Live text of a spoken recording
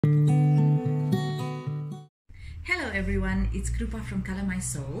everyone, it's Krupa from Color My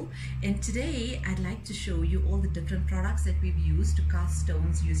Soul, and today I'd like to show you all the different products that we've used to cast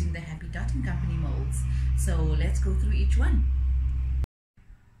stones using the Happy Dot & Company molds. So let's go through each one.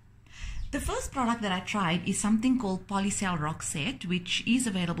 The first product that I tried is something called Polycell Rock Set, which is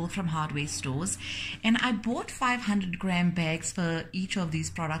available from hardware stores, and I bought 500-gram bags for each of these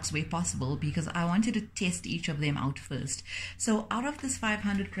products where possible because I wanted to test each of them out first. So out of this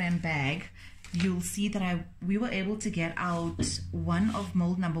 500-gram bag, you'll see that we were able to get out one of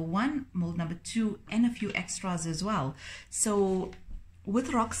mold number 1, mold number 2, and a few extras as well. So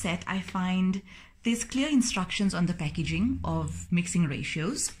with Rock Set, I find there's clear instructions on the packaging of mixing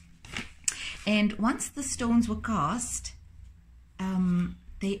ratios. And once the stones were cast,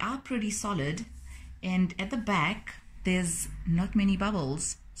 they are pretty solid, and at the back there's not many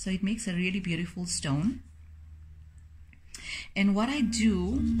bubbles, so it makes a really beautiful stone. And what I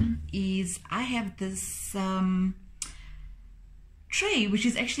do is I have this tray which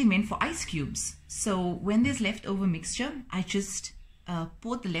is actually meant for ice cubes. So when there's leftover mixture, I just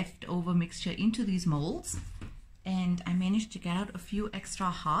pour the leftover mixture into these molds, and I managed to get out a few extra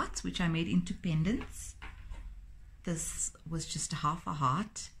hearts which I made into pendants. This was just half a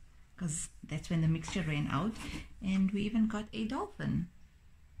heart because that's when the mixture ran out, and we even got a dolphin.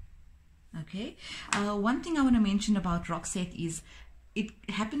 Okay, one thing I want to mention about Rock Set is it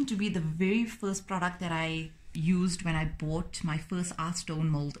happened to be the very first product that I used when I bought my first art stone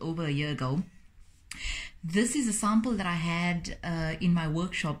mold over a year ago. This is a sample that I had in my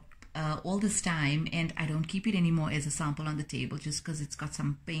workshop all this time, and I don't keep it anymore as a sample on the table just because it's got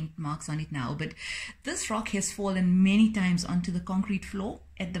some paint marks on it now. But this rock has fallen many times onto the concrete floor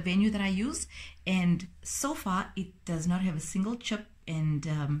at the venue that I use, and so far it does not have a single chip, and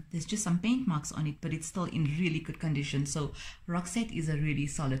there's just some paint marks on it, but it's still in really good condition. So Rock Set is a really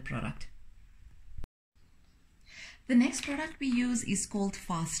solid product. The next product we use is called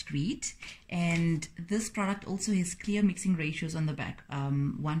Fastcrete, and this product also has clear mixing ratios on the back,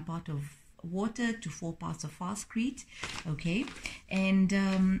 1 part of water to 4 parts of Fastcrete. Okay, and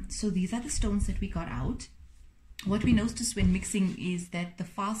so these are the stones that we got out. What we noticed when mixing is that the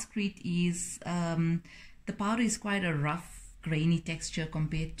Fastcrete is the powder is quite a rough, grainy texture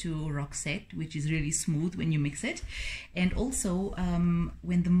compared to Rock Set, which is really smooth when you mix it. And also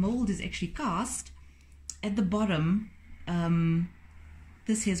when the mold is actually cast, at the bottom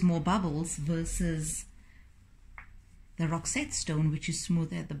this has more bubbles versus the Rock Set stone, which is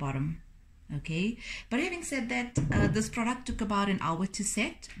smoother at the bottom. Okay, but having said that, this product took about an hour to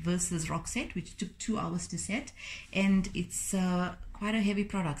set versus Rock Set, which took 2 hours to set, and it's quite a heavy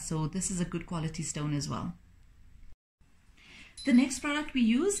product, so this is a good quality stone as well. The next product we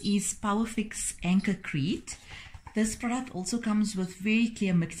use is PowerFix Anchorcrete. This product also comes with very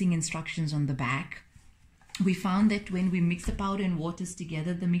clear mixing instructions on the back. We found that when we mix the powder and waters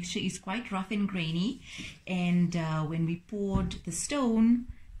together, the mixture is quite rough and grainy, and when we poured the stone,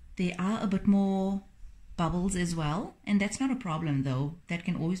 there are a bit more bubbles as well, and that's not a problem though. That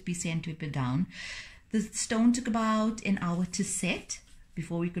can always be sandpapered down. The stone took about an hour to set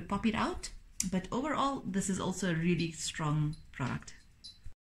before we could pop it out, but overall this is also a really strong product.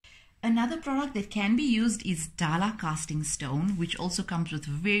 Another product that can be used is Dala casting stone, which also comes with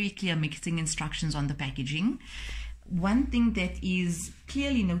very clear mixing instructions on the packaging. One thing that is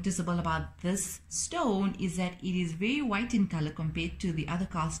clearly noticeable about this stone is that it is very white in color compared to the other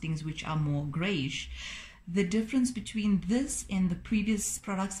castings, which are more grayish. The difference between this and the previous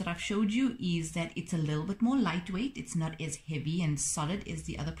products that I've showed you is that it's a little bit more lightweight. It's not as heavy and solid as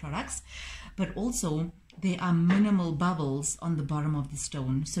the other products, but also there are minimal bubbles on the bottom of the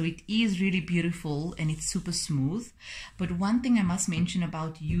stone. So it is really beautiful and it's super smooth. But one thing I must mention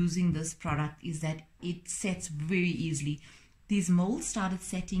about using this product is that it sets very easily. These molds started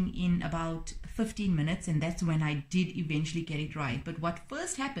setting in about 15 minutes, and that's when I did eventually get it right. But what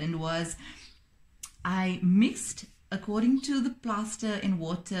first happened was I mixed according to the plaster and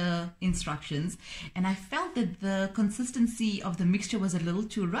water instructions, and I felt that the consistency of the mixture was a little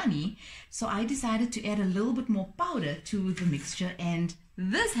too runny, so I decided to add a little bit more powder to the mixture, and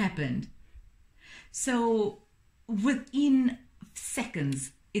this happened. So within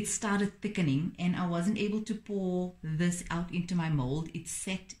seconds it started thickening, and I wasn't able to pour this out into my mold. It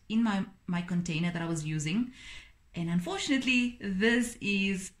sat in my container that I was using, and unfortunately this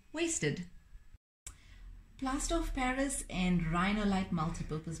is wasted. Plaster of Paris and Rhinolite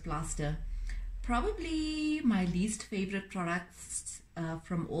multipurpose plaster, probably my least favorite products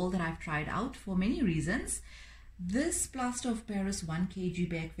from all that I've tried out for many reasons. This Plaster of Paris 1 kg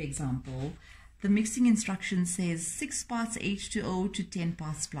bag, for example, the mixing instruction says 6 parts H2O to 10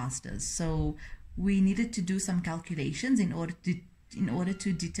 parts plasters. So we needed to do some calculations in order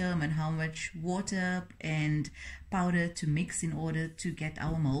to determine how much water and powder to mix in order to get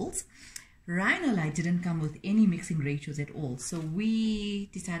our molds. Rhinolite didn't come with any mixing ratios at all, so we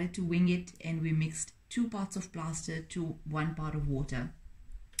decided to wing it, and we mixed 2 parts of plaster to 1 part of water.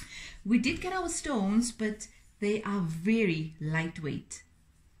 We did get our stones, but they are very lightweight,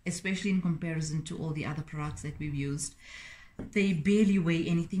 especially in comparison to all the other products that we've used. They barely weigh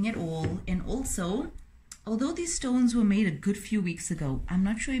anything at all. And also, although these stones were made a good few weeks ago, I'm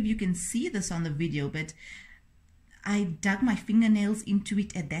not sure if you can see this on the video, but I dug my fingernails into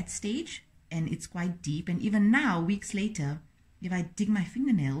it at that stage, and it's quite deep. And even now, weeks later, if I dig my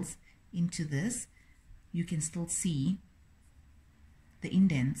fingernails into this, you can still see the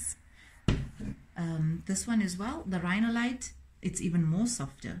indents. This one as well, the Rhinolite, it's even more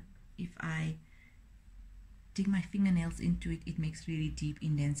softer. If I dig my fingernails into it, it makes really deep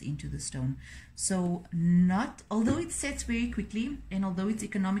indents into the stone. So although it sets very quickly and although it's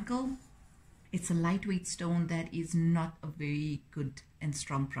economical, it's a lightweight stone that is not a very good and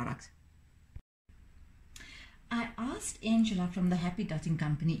strong product. I asked Angela from the Happy Dotting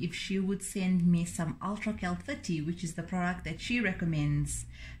Company if she would send me some Ultra Cal 30, which is the product that she recommends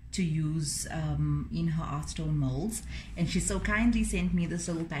to use in her art stone molds, and she so kindly sent me this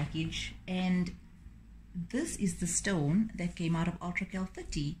little package, and this is the stone that came out of Ultra Cal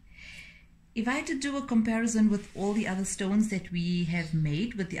 30. If I had to do a comparison with all the other stones that we have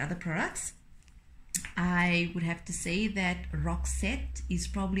made with the other products, I would have to say that Roxette is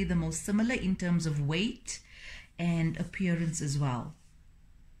probably the most similar in terms of weight and appearance as well.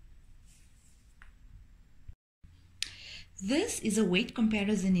 This is a weight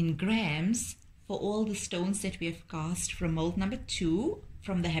comparison in grams for all the stones that we have cast from mold number 2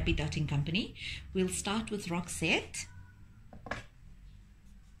 from the Happy Dotting Company. We'll start with Roxette,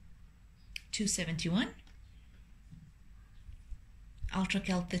 271, Ultra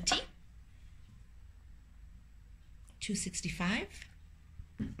Cal 30, 265,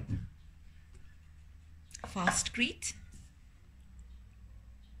 Fastcrete,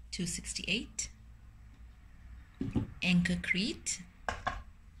 268, Anchorcrete,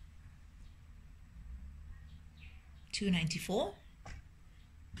 294,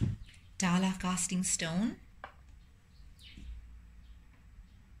 Dala Casting Stone,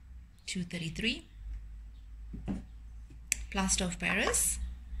 233, Plaster of Paris,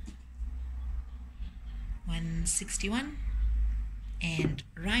 161, and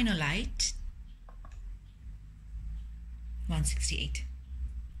Rhinolite, 168.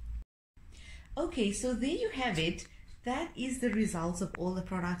 Okay, so there you have it. That is the results of all the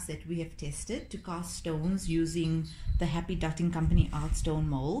products that we have tested to cast stones using the Happy Dotting Company art stone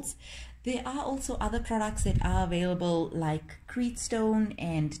molds. There are also other products that are available like Crete stone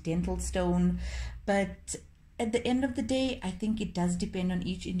and dental stone, but at the end of the day, I think it does depend on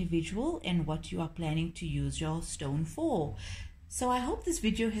each individual and what you are planning to use your stone for. So I hope this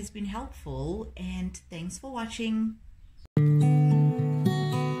video has been helpful, and thanks for watching.